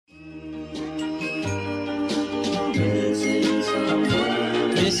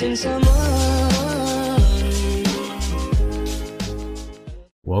missing someone.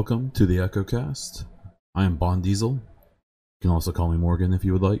 Welcome to the EchoCast. I am Bond Diesel. You can also call me Morgan if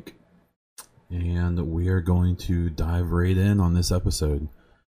you would like. And we are going to dive right in on this episode.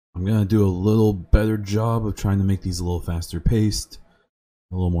 I'm going to do a little better job of trying to make these a little faster paced,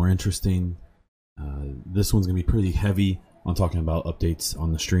 a little more interesting. This one's going to be pretty heavy on talking about updates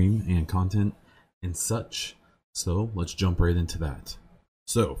on the stream and content and such. So let's jump right into that.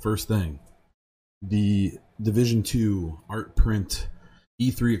 So first thing, the Division 2 art print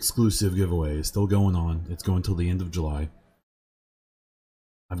E3 exclusive giveaway is still going on. It's going till the end of July.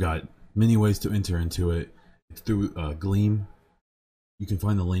 I've got many ways to enter into it. It's through Gleam. You can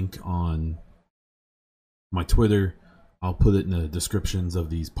find the link on my Twitter. I'll put it in the descriptions of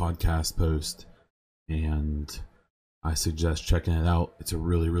these podcast posts, and I suggest checking it out. It's a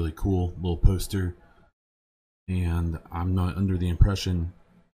really, really cool little poster, and I'm not under the impression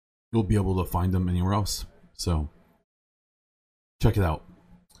you'll be able to find them anywhere else. So check it out.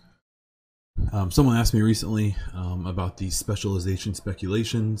 Someone asked me recently about these specialization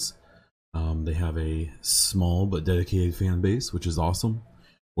speculations. They have a small but dedicated fan base, which is awesome,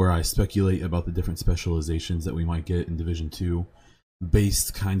 where I speculate about the different specializations that we might get in Division 2,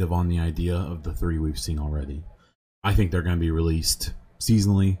 based kind of on the idea of the 3 we've seen already. I think they're going to be released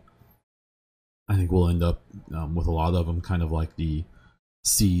seasonally. I think we'll end up with a lot of them, kind of like the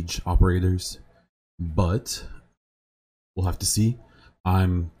Siege operators, but we'll have to see.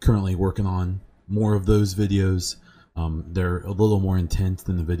 I'm currently working on more of those videos. They're a little more intense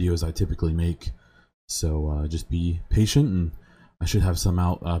than the videos I typically make, so just be patient, and I should have some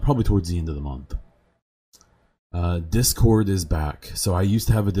out probably towards the end of the month. Discord is back. So I used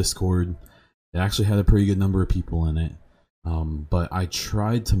to have a Discord. It actually had a pretty good number of people in it, but I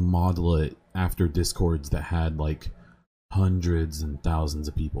tried to model it after Discords that had like hundreds and thousands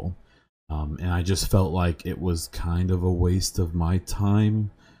of people. And I just felt like it was kind of a waste of my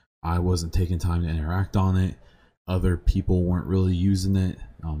time. I wasn't taking time to interact on it. Other people weren't really using it.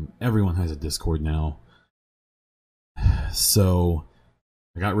 Everyone has a Discord now. So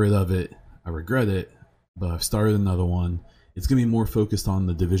I got rid of it. I regret it, but I've started another one. It's going to be more focused on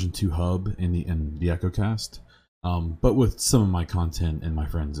the Division 2 hub and the EchoCast, but with some of my content and my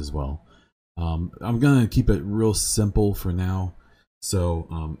friends as well. I'm going to keep it real simple for now.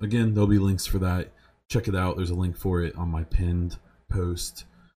 So again, there'll be links for that. Check it out. There's a link for it on my pinned post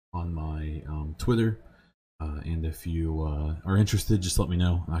on my Twitter. And if you are interested, just let me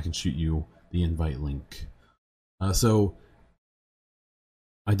know and I can shoot you the invite link. So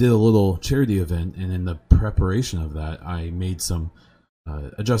I did a little charity event, and in the preparation of that, I made some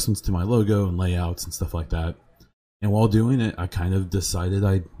adjustments to my logo and layouts and stuff like that. And while doing it, I kind of decided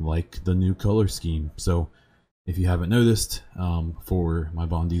I like the new color scheme. So if you haven't noticed, for my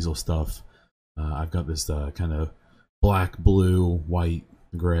Bond Diesel stuff, I've got this kind of black, blue, white,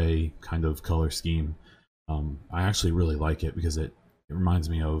 gray kind of color scheme. I actually really like it because it reminds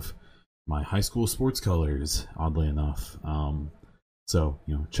me of my high school sports colors, oddly enough. So,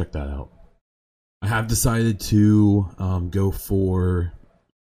 check that out. I have decided to go for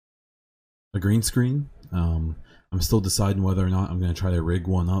a green screen. I'm still deciding whether or not I'm going to try to rig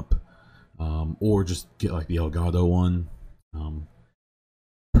one up, or just get like the Elgato one.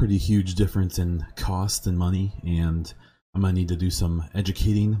 Pretty huge difference in cost and money, and I'm going to need to do some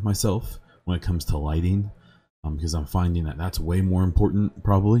educating myself when it comes to lighting, because I'm finding that that's way more important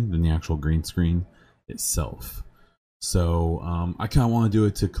probably than the actual green screen itself. So I kind of want to do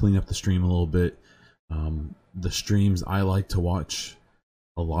it to clean up the stream a little bit. The streams I like to watch,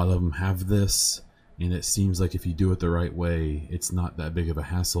 a lot of them have this, and it seems like if you do it the right way, it's not that big of a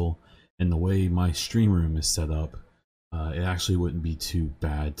hassle. And the way my stream room is set up, it actually wouldn't be too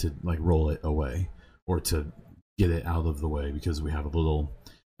bad to like roll it away or to get it out of the way, because we have a little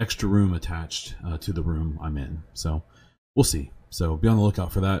extra room attached to the room I'm in. So we'll see. So be on the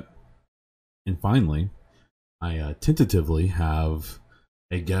lookout for that. And finally, I tentatively have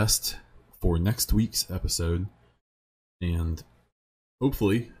a guest for next week's episode, and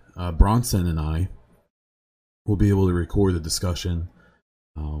hopefully Bronson and I will be able to record a discussion.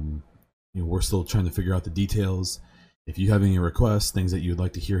 We're still trying to figure out the details. If you have any requests, things that you'd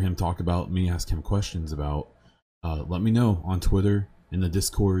like to hear him talk about, me ask him questions about, let me know on Twitter, in the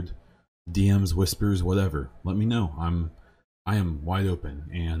Discord, DMs, whispers, whatever. Let me know. I am wide open,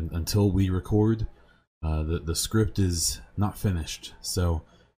 and until we record, the script is not finished. So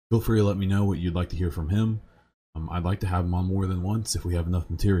feel free to let me know what you'd like to hear from him. I'd like to have him on more than once if we have enough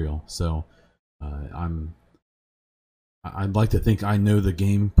material. So I'd like to think I know the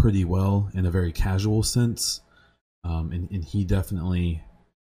game pretty well in a very casual sense, and he definitely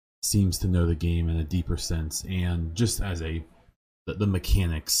seems to know the game in a deeper sense, and just as the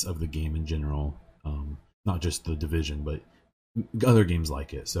mechanics of the game in general, not just the Division, but other games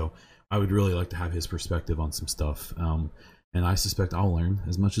like it. So I would really like to have his perspective on some stuff, and I suspect I'll learn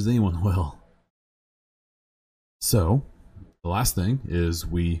as much as anyone will. So the last thing is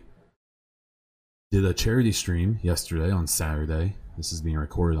we did a charity stream yesterday on Saturday. This is being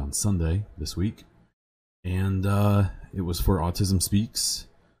recorded on Sunday this week, and it was for Autism Speaks.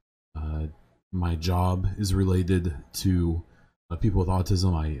 My job is related to people with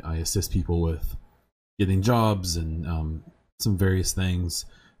autism. I assist people with getting jobs and some various things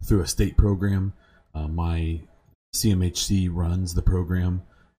through a state program. My CMHC runs the program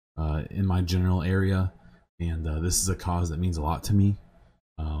in my general area, and this is a cause that means a lot to me.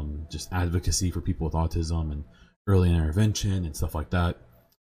 Just advocacy for people with autism and early intervention and stuff like that.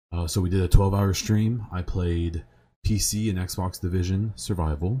 So we did a 12-hour stream. I played PC and Xbox Division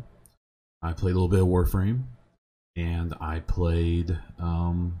Survival. I played a little bit of Warframe, and I played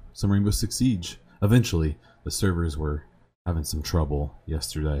some Rainbow Six Siege. Eventually, the servers were having some trouble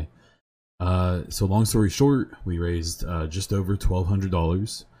yesterday. So long story short, we raised just over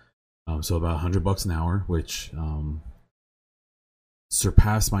 $1,200, so about $100 an hour, which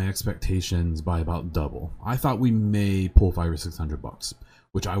surpassed my expectations by about double. I thought we may pull $500 or $600,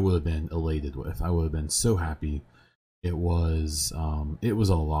 which I would have been elated with. I would have been so happy. It was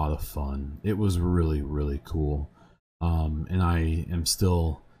a lot of fun. It was really, really cool. And I am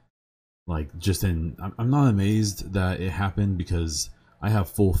still like I'm not amazed that it happened, because I have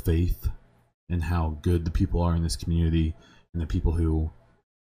full faith in how good the people are in this community and the people who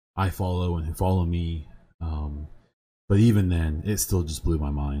I follow and who follow me. But even then, it still just blew my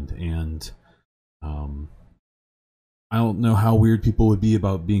mind. And I don't know how weird people would be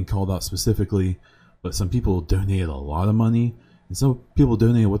about being called out specifically, but some people donated a lot of money, and some people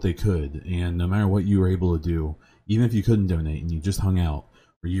donated what they could. And no matter what you were able to do, even if you couldn't donate and you just hung out,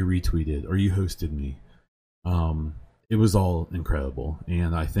 or you retweeted, or you hosted me, it was all incredible.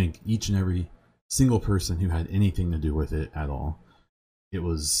 And I think each and every single person who had anything to do with it at all, it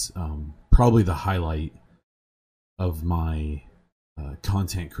was probably the highlight of my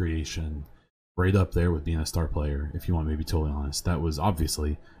content creation, right up there with being a star player. If you want me to be totally honest, that was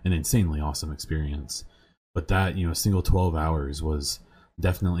obviously an insanely awesome experience. But that, single 12 hours was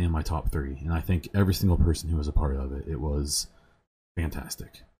definitely in my top 3. And I think every single person who was a part of it, it was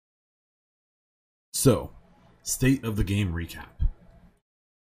fantastic. So, state of the game recap.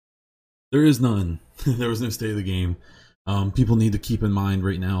 There is none. There was no state of the game. People need to keep in mind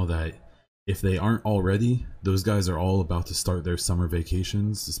right now that if they aren't already, those guys are all about to start their summer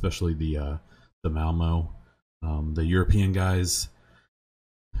vacations, especially the Malmo. The European guys,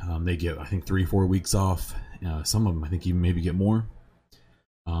 they get, I think, 3-4 weeks off. Some of them, I think, even maybe get more.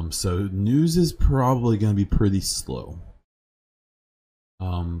 So news is probably going to be pretty slow.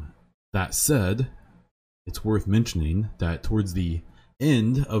 That said, it's worth mentioning that towards the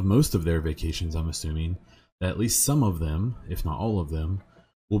end of most of their vacations, I'm assuming that at least some of them, if not all of them,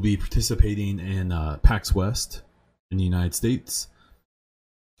 will be participating in PAX West in the United States,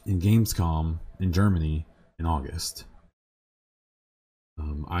 in Gamescom in Germany in August.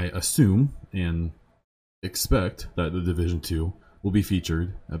 I assume and expect that the Division 2 will be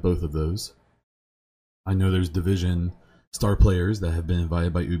featured at both of those. I know there's Division star players that have been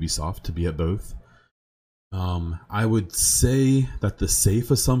invited by Ubisoft to be at both. I would say that the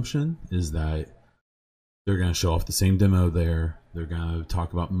safe assumption is that they're going to show off the same demo there. They're going to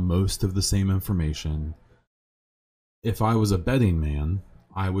talk about most of the same information. If I was a betting man,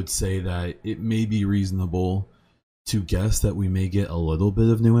 I would say that it may be reasonable to guess that we may get a little bit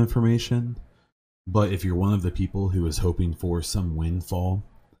of new information. But if you're one of the people who is hoping for some windfall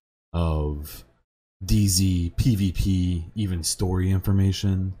of DZ, PvP, even story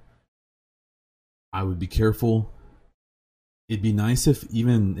information, I would be careful. It'd be nice if,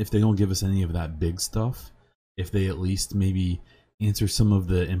 even if they don't give us any of that big stuff, if they at least maybe answer some of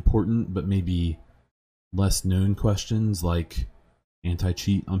the important but maybe less known questions, like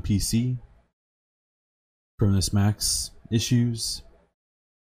anti-cheat on PC, Cronus Max issues,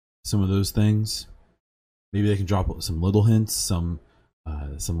 some of those things. Maybe they can drop some little hints, some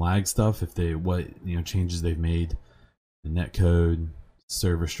lag stuff, if they changes they've made, the netcode,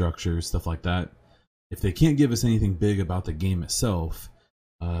 server structures, stuff like that. If they can't give us anything big about the game itself,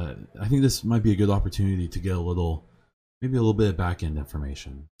 I think this might be a good opportunity to get maybe a little bit of back-end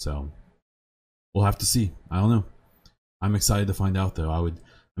information. So we'll have to see. I don't know. I'm excited to find out, though.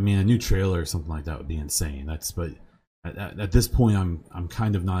 a new trailer or something like that would be insane. But at this point, I'm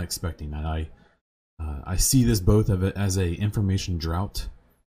kind of not expecting that. I see this both as a information drought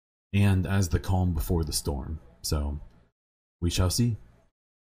and as the calm before the storm. So we shall see.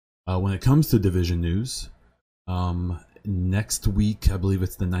 When it comes to Division news, next week, I believe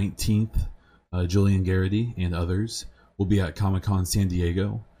it's the 19th, Julian Garrity and others will be at Comic-Con San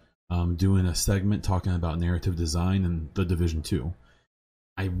Diego, doing a segment talking about narrative design and the Division 2.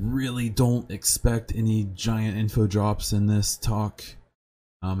 I really don't expect any giant info drops in this talk.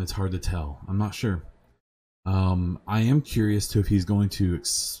 It's hard to tell. I'm not sure. I am curious to if he's going to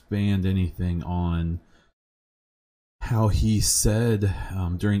expand anything on how he said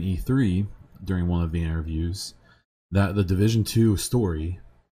during E3, during one of the interviews, that the Division 2 story,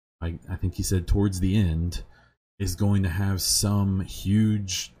 I think he said towards the end, is going to have some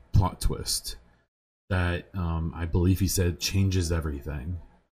huge plot twist that I believe he said changes everything.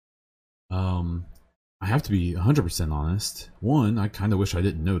 I have to be 100% honest. One, I kind of wish I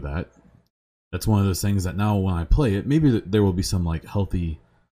didn't know that. That's one of those things that now when I play it, maybe there will be some like healthy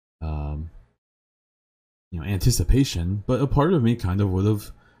anticipation, but a part of me kind of would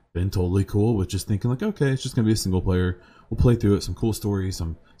have been totally cool with just thinking like, okay, it's just gonna be a single player. We'll play through it, some cool stories,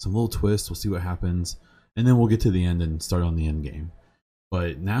 some little twists. We'll see what happens, and then we'll get to the end and start on the end game.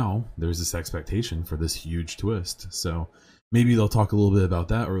 But now there's this expectation for this huge twist. So maybe they'll talk a little bit about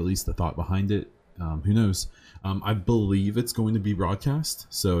that, or at least the thought behind it. Who knows? I believe it's going to be broadcast.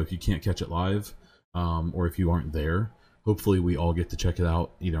 So if you can't catch it live, or if you aren't there, hopefully we all get to check it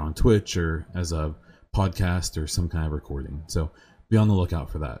out either on Twitch or as a podcast or some kind of recording. So be on the lookout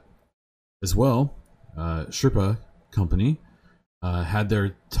for that. As well, Sherpa Company had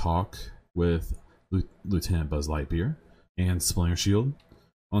their talk with Lieutenant Buzz Lightyear and Splinter Shield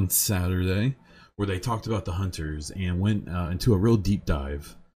on Saturday, where they talked about the Hunters and went into a real deep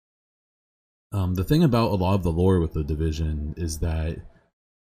dive. The thing about a lot of the lore with the Division is that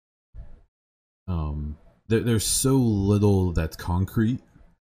there's so little that's concrete,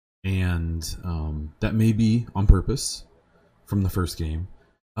 and that may be on purpose from the first game.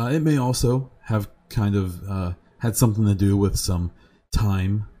 It may also have kind of had something to do with some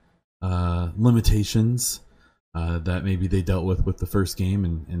time limitations that maybe they dealt with the first game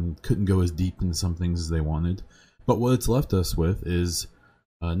and couldn't go as deep into some things as they wanted. But what it's left us with is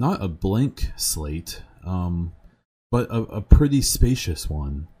not a blank slate, but a pretty spacious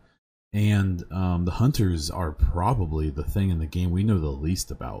one. And the Hunters are probably the thing in the game we know the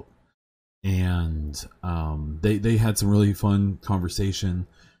least about. And they had some really fun conversation,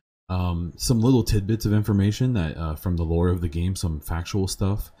 some little tidbits of information that from the lore of the game, some factual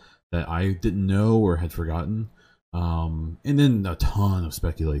stuff that I didn't know or had forgotten, and then a ton of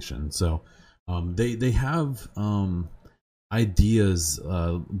speculation. So they have ideas.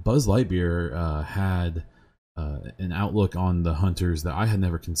 Buzz Lightyear had an outlook on the Hunters that I had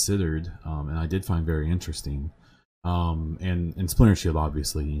never considered, and I did find very interesting. And Splinter Shield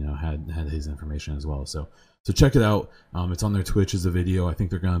obviously, had his information as well. So check it out. It's on their Twitch as a video. I think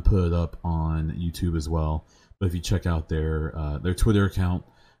they're going to put it up on YouTube as well. But if you check out their Twitter account,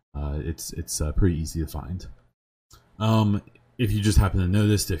 it's pretty easy to find. If you just happen to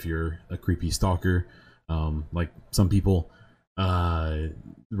notice, if you're a creepy stalker, like some people,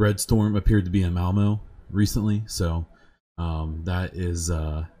 Red Storm appeared to be in Malmo recently. So that is,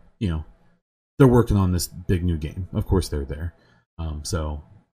 they're working on this big new game. Of course they're there. So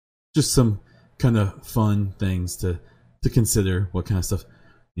just some kind of fun things to consider. What kind of stuff,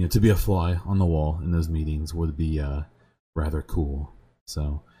 to be a fly on the wall in those meetings would be rather cool.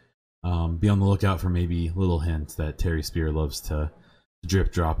 So be on the lookout for maybe little hints that Terry Spear loves to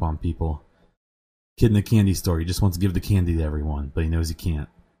drip drop on people. Kid in the candy store, he just wants to give the candy to everyone, but he knows he can't.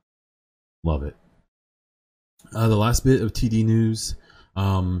 Love it. The last bit of TD news,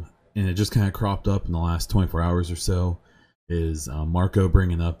 and it just kind of cropped up in the last 24 hours or so, is Marco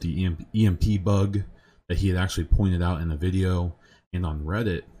bringing up the EMP bug that he had actually pointed out in a video and on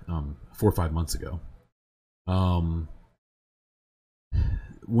Reddit 4 or 5 months ago.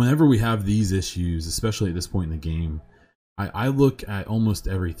 Whenever we have these issues, especially at this point in the game, I look at almost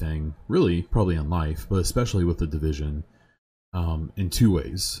everything, really, probably in life, but especially with the Division, in two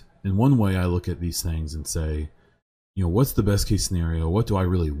ways. In one way, I look at these things and say, what's the best case scenario? What do I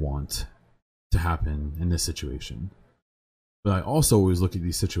really want to happen in this situation? But I also always look at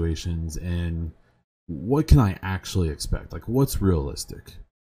these situations and what can I actually expect? Like, what's realistic?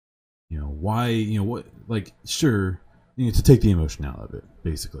 Why, what, like, sure, to take the emotion out of it,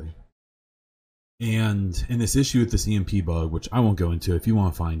 basically. And in this issue with this EMP bug, which I won't go into, if you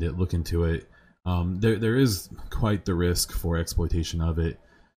want to find it, look into it. There is quite the risk for exploitation of it.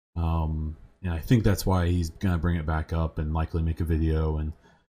 And I think that's why he's going to bring it back up and likely make a video and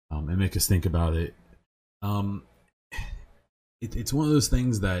make us think about it. It's one of those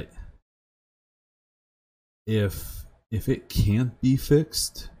things that if it can't be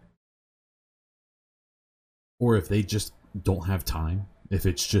fixed, or if they just don't have time, if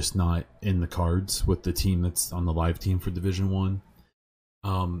it's just not in the cards with the team that's on the live team for Division 1,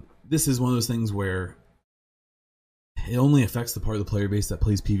 this is one of those things where it only affects the part of the player base that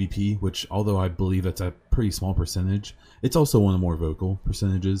plays PvP, which, although I believe it's a pretty small percentage, it's also one of the more vocal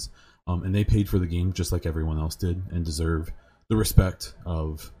percentages. And they paid for the game just like everyone else did and deserve the respect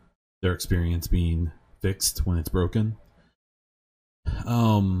of their experience being fixed when it's broken.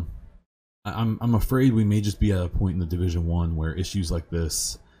 I'm afraid we may just be at a point in the Division 1 where issues like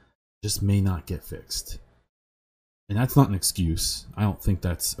this just may not get fixed. And that's not an excuse. I don't think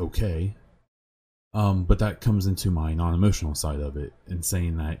that's okay. But that comes into my non-emotional side of it, and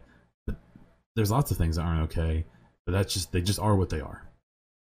saying that there's lots of things that aren't okay, but they just are what they are.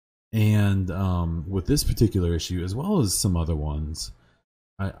 And with this particular issue, as well as some other ones,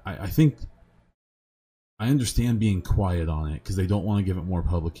 I think I understand being quiet on it because they don't want to give it more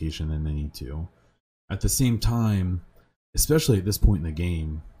publication than they need to. At the same time, especially at this point in the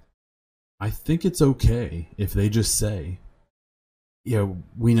game, I think it's okay if they just say, yeah,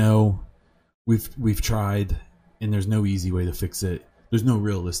 we know, we've tried, and there's no easy way to fix it. There's no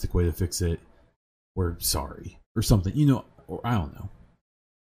realistic way to fix it. We're sorry, or something, or I don't know.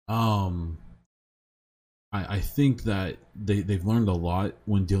 I think that they've learned a lot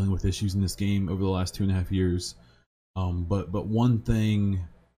when dealing with issues in this game over the last 2.5 years. But one thing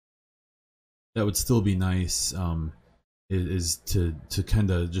that would still be nice is to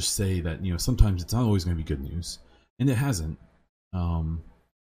kind of just say that sometimes it's not always going to be good news, and it hasn't.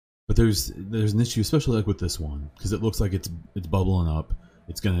 But there's an issue, especially like with this one, because it looks like it's bubbling up.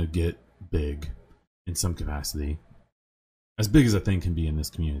 It's going to get big in some capacity, as big as a thing can be in this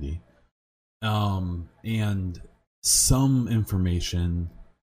community. And some information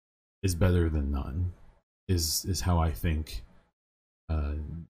is better than none, is how I think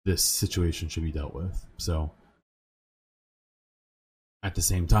this situation should be dealt with. So at the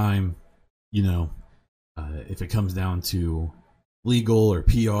same time, if it comes down to legal or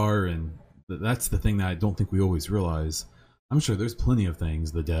PR, and that's the thing that I don't think we always realize. I'm sure there's plenty of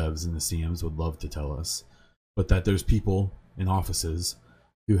things the devs and the CMs would love to tell us, but that there's people in offices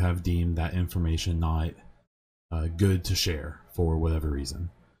who have deemed that information not good to share for whatever reason.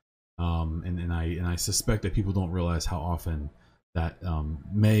 And I suspect that people don't realize how often that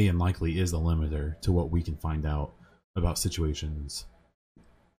may and likely is a limiter to what we can find out about situations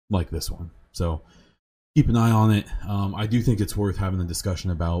like this one. So keep an eye on it. I do think it's worth having a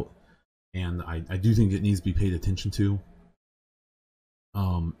discussion about, and I do think it needs to be paid attention to.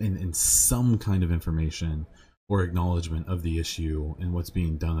 And some kind of information or acknowledgement of the issue and what's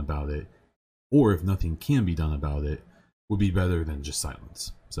being done about it, or if nothing can be done about it, would be better than just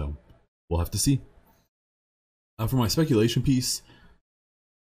silence. So we'll have to see. For my speculation piece,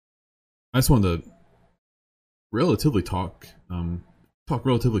 I just wanted to relatively talk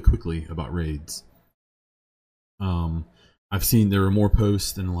relatively quickly about raids. I've seen there were more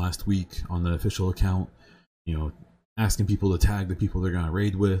posts in the last week on the official account, asking people to tag the people they're going to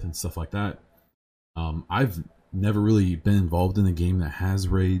raid with and stuff like that. I've never really been involved in a game that has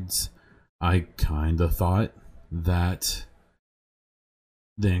raids. I kind of thought that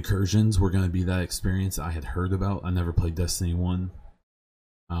the incursions were going to be that experience I had heard about. I never played Destiny 1,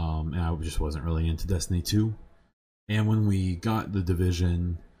 and I just wasn't really into Destiny 2. And when we got the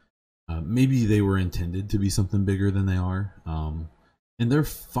Division, maybe they were intended to be something bigger than they are. And they're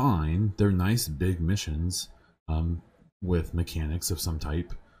fine. They're nice big missions with mechanics of some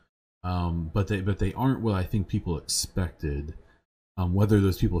type. But they aren't what I think people expected. Whether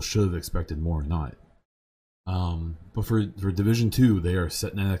those people should have expected more or not. But for Division 2, they are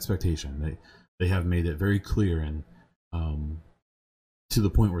setting an expectation. They have made it very clear, and to the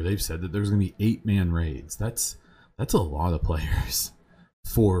point where they've said that there's going to be 8-man raids. That's a lot of players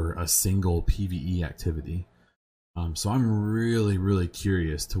for a single PvE activity. So I'm really, really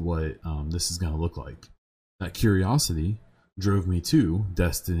curious to what this is going to look like. That curiosity drove me to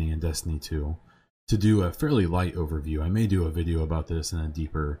Destiny and Destiny 2 to do a fairly light overview. I may do a video about this in a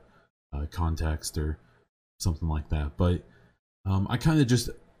deeper context or something like that, but I kind of just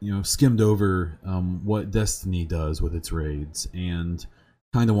skimmed over what Destiny does with its raids, and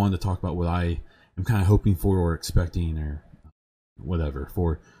kind of wanted to talk about what I am kind of hoping for or expecting or whatever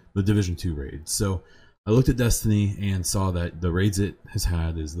for the Division 2 raids. So I looked at Destiny and saw that the raids it has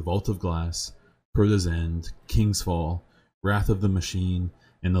had is the Vault of Glass, Proto's End, King's Fall, Wrath of the Machine,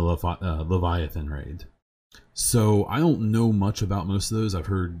 and the Leviathan raid. So I don't know much about most of those. I've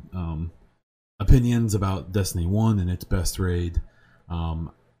heard opinions about Destiny 1 and its best raid.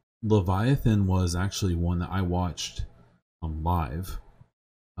 Leviathan was actually one that I watched live.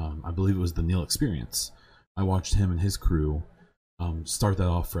 I believe it was the Neil Experience. I watched him and his crew start that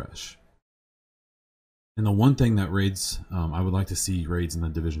off fresh. And the one thing that raids, I would like to see raids in the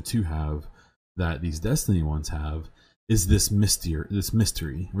Division 2 have, that these Destiny ones have, is this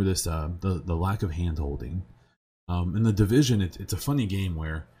mystery, or this the lack of hand holding. In the Division, it's a funny game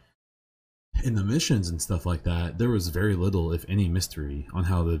where in the missions and stuff like that, there was very little, if any, mystery on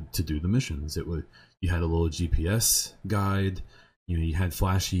how to do the missions. You had a little GPS guide, you had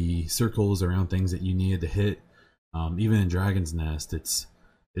flashy circles around things that you needed to hit. Even in Dragon's Nest, it's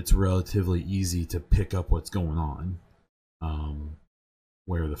relatively easy to pick up what's going on.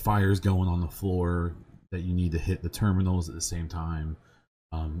 Where the fire's going on the floor, that you need to hit the terminals at the same time.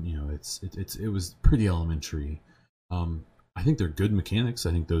 It was pretty elementary. I think they're good mechanics.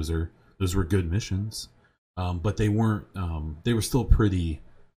 I think those were good missions, but they weren't. They were still pretty.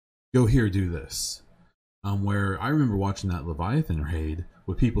 Go here, do this. Where I remember watching that Leviathan raid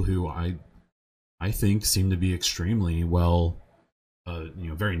with people who I think seem to be extremely well,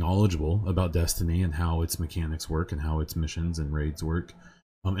 very knowledgeable about Destiny and how its mechanics work and how its missions and raids work,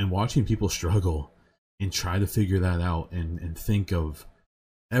 and watching people struggle and try to figure that out and think of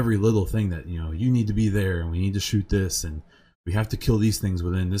every little thing that you need to be there, and we need to shoot this, and we have to kill these things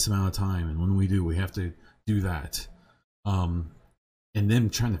within this amount of time, and when we do, we have to do that. And them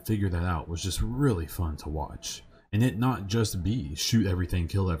trying to figure that out was just really fun to watch. And it not just be shoot everything,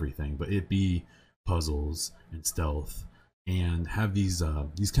 kill everything, but it be puzzles and stealth, and have these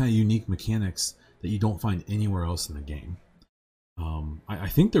kind of unique mechanics that you don't find anywhere else in the game. I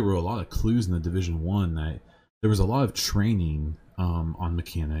think there were a lot of clues in the Division 1 that there was a lot of training on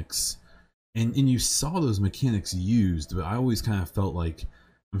mechanics, and you saw those mechanics used, but I always kind of felt like,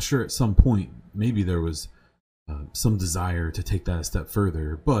 I'm sure at some point maybe there was some desire to take that a step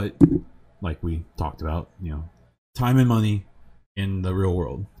further, but like we talked about, time and money in the real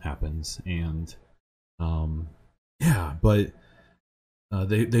world happens, and but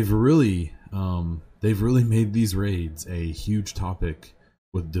they've really made these raids a huge topic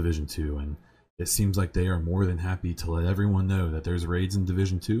with Division 2, and it seems like they are more than happy to let everyone know that there's raids in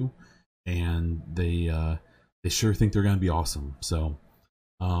Division 2, and they sure think they're going to be awesome. So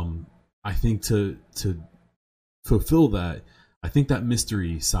I think to fulfill that, I think that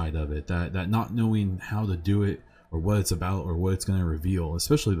mystery side of it, that not knowing how to do it or what it's about or what it's going to reveal,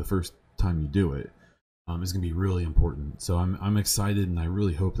 especially the first time you do it, is going to be really important. So I'm excited, and I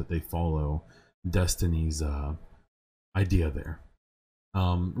really hope that they follow Destiny's idea there.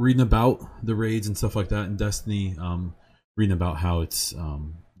 Reading about the raids and stuff like that in Destiny, reading about how it's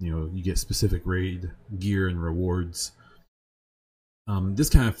you get specific raid gear and rewards. This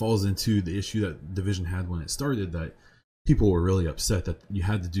kind of falls into the issue that Division had when it started, that people were really upset that you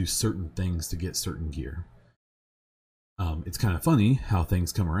had to do certain things to get certain gear. It's kind of funny how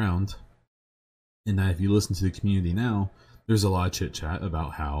things come around, and that if you listen to the community now, there's a lot of chit chat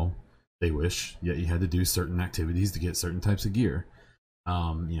about how they wish you had to do certain activities to get certain types of gear.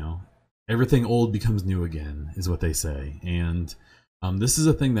 Everything old becomes new again, is what they say, and this is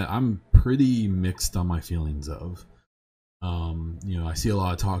a thing that I'm pretty mixed on my feelings of. I see a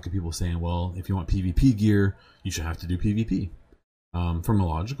lot of talk of people saying, well, if you want PvP gear, you should have to do PvP. From a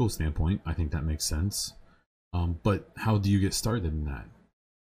logical standpoint, I think that makes sense. But how do you get started in that?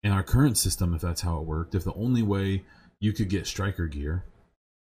 In our current system, if that's how it worked, if the only way you could get striker gear,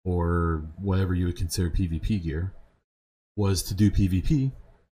 or whatever you would consider PvP gear, was to do PvP,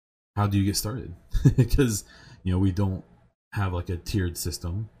 how do you get started? Because, we don't have like a tiered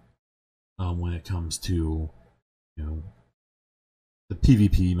system when it comes to, the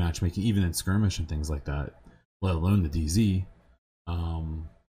PvP matchmaking, even in skirmish and things like that, let alone the DZ.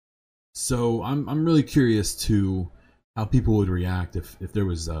 So I'm really curious to how people would react if there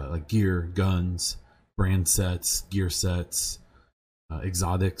was like gear, guns, brand sets, gear sets,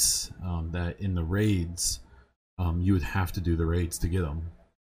 exotics, that in the raids you would have to do the raids to get them,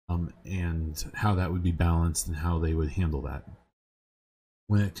 and how that would be balanced and how they would handle that.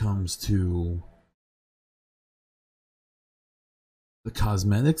 When it comes to the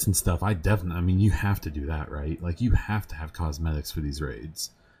cosmetics and stuff, you have to do that, right? Like, you have to have cosmetics for these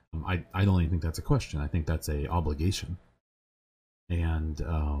raids. I don't even think that's a question. I think that's a obligation. And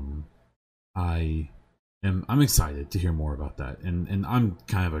I'm excited to hear more about that. And I'm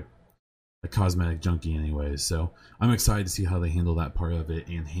kind of a cosmetic junkie anyways, so I'm excited to see how they handle that part of it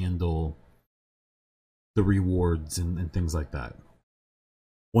and handle the rewards and things like that.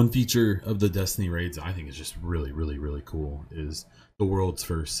 One feature of the Destiny raids I think is just really, really, really cool is the world's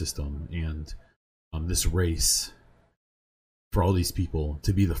first system, and this race for all these people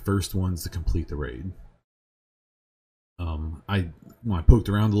to be the first ones to complete the raid. When I poked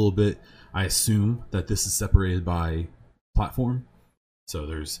around a little bit, I assume that this is separated by platform. So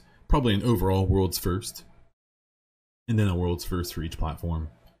there's probably an overall world's first, and then a world's first for each platform.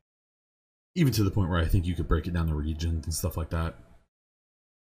 Even to the point where I think you could break it down to regions and stuff like that.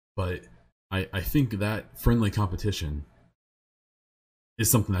 But I think that friendly competition is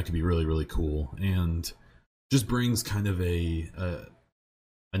something that could be really, really cool, and just brings kind of a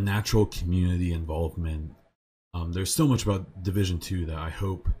natural community involvement. There's so much about Division 2 that I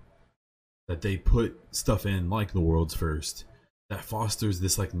hope that they put stuff in like the world's first that fosters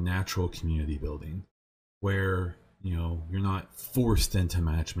this like natural community building where, you know, you're not forced into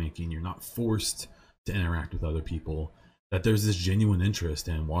matchmaking, you're not forced to interact with other people, that there's this genuine interest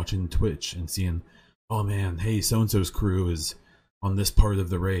in watching Twitch and seeing, oh man, hey, so and so's crew is on this part of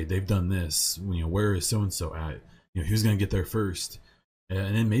the raid, they've done this, you know, where is so and so at, you know, who's gonna get there first.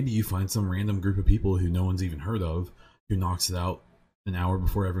 And then maybe you find some random group of people who no one's even heard of who knocks it out an hour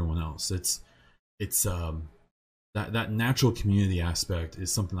before everyone else. It's that natural community aspect is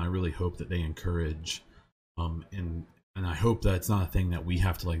something I really hope that they encourage, and I hope that it's not a thing that we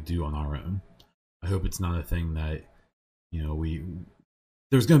have to like do on our own. I hope it's not a thing that, you know,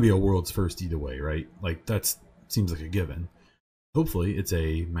 there's going to be a world's first either way, right? Like that seems like a given. Hopefully it's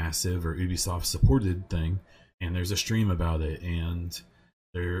a massive or Ubisoft supported thing, and there's a stream about it, and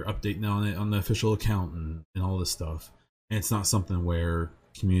they're updating on it on the official account and all this stuff. And it's not something where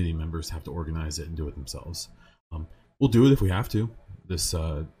community members have to organize it and do it themselves. We'll do it if we have to. This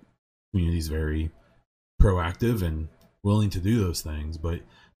community is very proactive and willing to do those things, but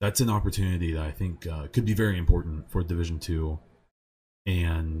that's an opportunity that I think could be very important for Division 2,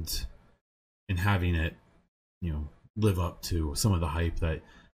 and having it, you know, live up to some of the hype that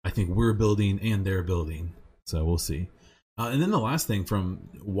I think we're building and they're building. So we'll see. And then the last thing from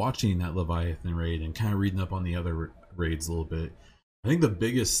watching that Leviathan raid and kind of reading up on the other raids a little bit, I think the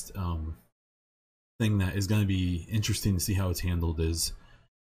biggest thing that is going to be interesting to see how it's handled is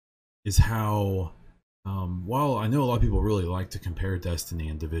how, while I know a lot of people really like to compare Destiny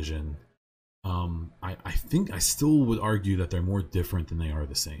and Division, I think I still would argue that they're more different than they are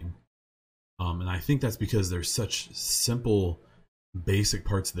the same. And I think that's because there's such simple, basic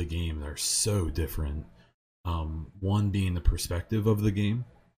parts of the game that are so different. One being the perspective of the game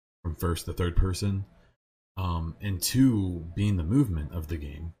from first to third person, and two being the movement of the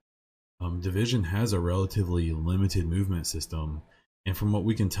game. Division has a relatively limited movement system, and from what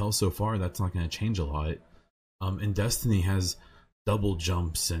we can tell so far, that's not going to change a lot. And Destiny has double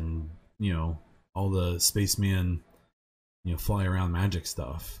jumps and, you know, all the spaceman, you know, fly around magic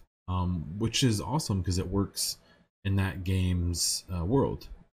stuff, which is awesome because it works in that game's world.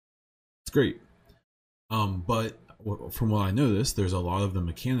 It's great. But from what I noticed, there's a lot of the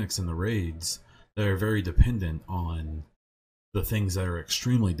mechanics in the raids that are very dependent on the things that are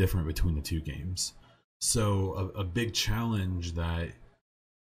extremely different between the two games. So a big challenge that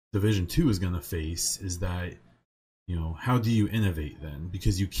Division 2 is going to face is that, you know, how do you innovate then?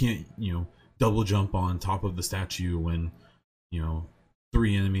 Because you can't, you know, double jump on top of the statue when, you know,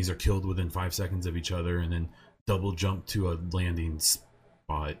 3 enemies are killed within 5 seconds of each other, and then double jump to a landing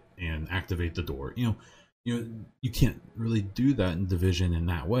spot and activate the door. You know, you can't really do that in Division in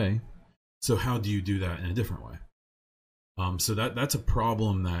that way. So how do you do that in a different way? So that's a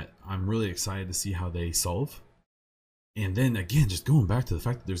problem that I'm really excited to see how they solve. And then again, just going back to the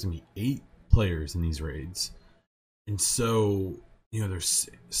fact that there's gonna be 8 players in these raids, and so, you know, there's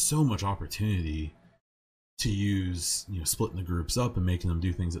so much opportunity to use, you know, splitting the groups up and making them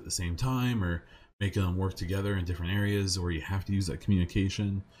do things at the same time, or making them work together in different areas, or you have to use that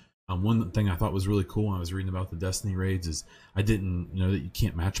communication. One thing I thought was really cool when I was reading about the Destiny raids is I didn't know that you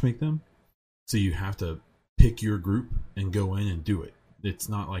can't matchmake them, so you have to pick your group and go in and do it. It's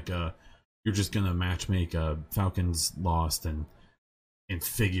not like you're just gonna matchmake Falcons Lost and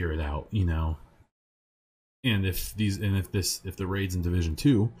figure it out, you know. And if the raids in Division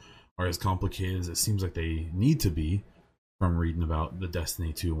 2 are as complicated as it seems like they need to be from reading about the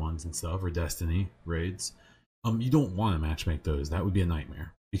Destiny 2 ones and stuff, or Destiny raids, you don't want to matchmake those. That would be a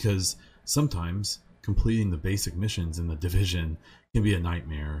nightmare, because sometimes completing the basic missions in the Division can be a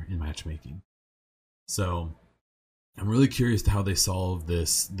nightmare in matchmaking. So I'm really curious to how they solve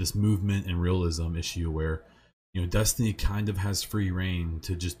this movement and realism issue where, you know, Destiny kind of has free reign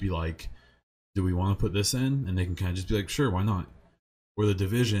to just be like, do we want to put this in? And they can kind of just be like, sure, why not? Where the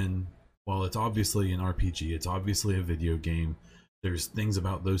Division, while it's obviously an RPG, it's obviously a video game, there's things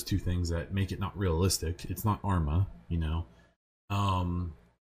about those two things that make it not realistic. It's not Arma, you know.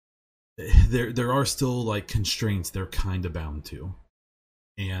 there are still like constraints they're kind of bound to,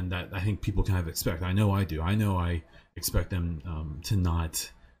 and that I think people kind of expect. I know I do. I know I expect them to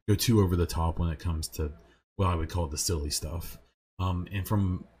not go too over the top when it comes to what I would call the silly stuff. And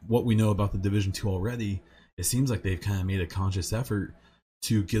from what we know about the Division 2 already, it seems like they've kind of made a conscious effort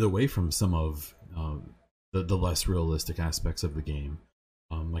to get away from some of the less realistic aspects of the game.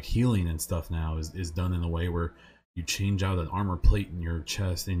 Like healing and stuff now is done in a way where you change out an armor plate in your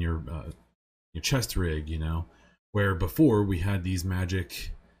chest, in your chest rig, where before we had these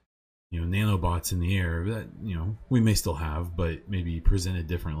magic nanobots in the air that we may still have, but maybe presented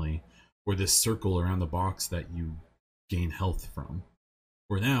differently, or this circle around the box that you gain health from,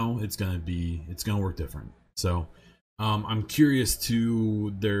 where now it's gonna work different. So I'm curious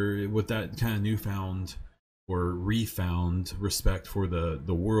to their, with that kind of newfound or refound respect for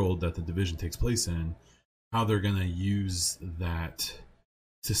the world that the Division takes place in, how they're gonna use that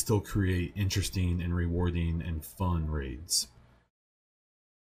to still create interesting and rewarding and fun raids.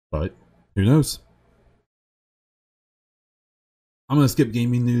 But who knows? I'm going to skip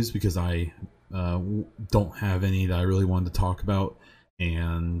gaming news because I don't have any that I really wanted to talk about.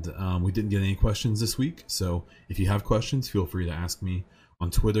 And we didn't get any questions this week. So if you have questions, feel free to ask me on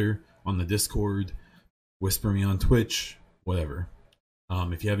Twitter, on the Discord, whisper me on Twitch, whatever.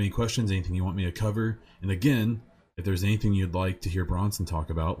 If you have any questions, anything you want me to cover, and again, if there's anything you'd like to hear Bronson talk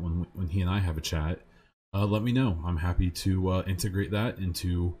about when he and I have a chat, let me know. I'm happy to integrate that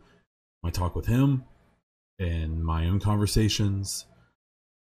into my talk with him and my own conversations.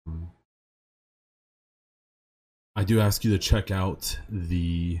 I do ask you to check out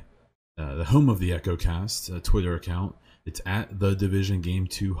the home of the EchoCast Twitter account. It's at the Division Game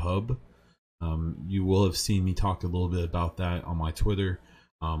 2 Hub. You will have seen me talk a little bit about that on my Twitter.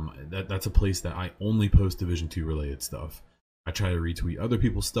 That's a place that I only post Division 2 related stuff. I try to retweet other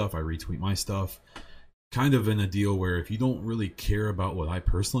people's stuff. I retweet my stuff. Kind of in a deal where if you don't really care about what I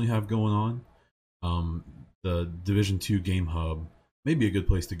personally have going on, the Division 2 Game Hub may be a good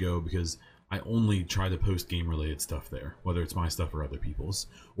place to go, because I only try to post game related stuff there, whether it's my stuff or other people's,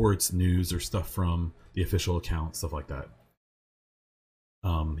 or it's news or stuff from the official account, stuff like that.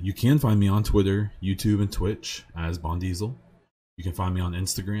 You can find me on Twitter, YouTube, and Twitch as Bondiesel. You can find me on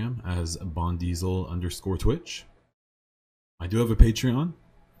Instagram as Bondiesel_Twitch. I do have a Patreon.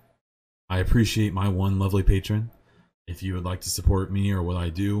 I appreciate my one lovely patron. If you would like to support me or what I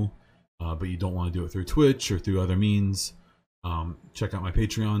do, but you don't want to do it through Twitch or through other means, check out my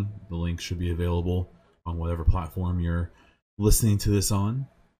Patreon. The link should be available on whatever platform you're listening to this on.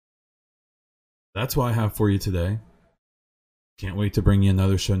 That's what I have for you today. Can't wait to bring you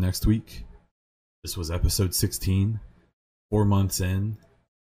another show next week. This was episode 16, 4 months in.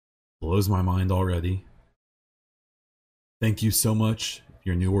 Blows my mind already. Thank you so much, if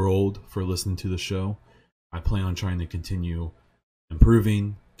you're new or old, for listening to the show. I plan on trying to continue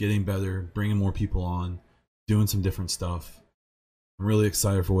improving, getting better, bringing more people on, doing some different stuff. I'm really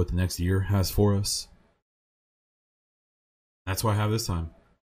excited for what the next year has for us. That's what I have this time.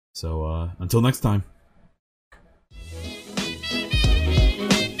 So until next time.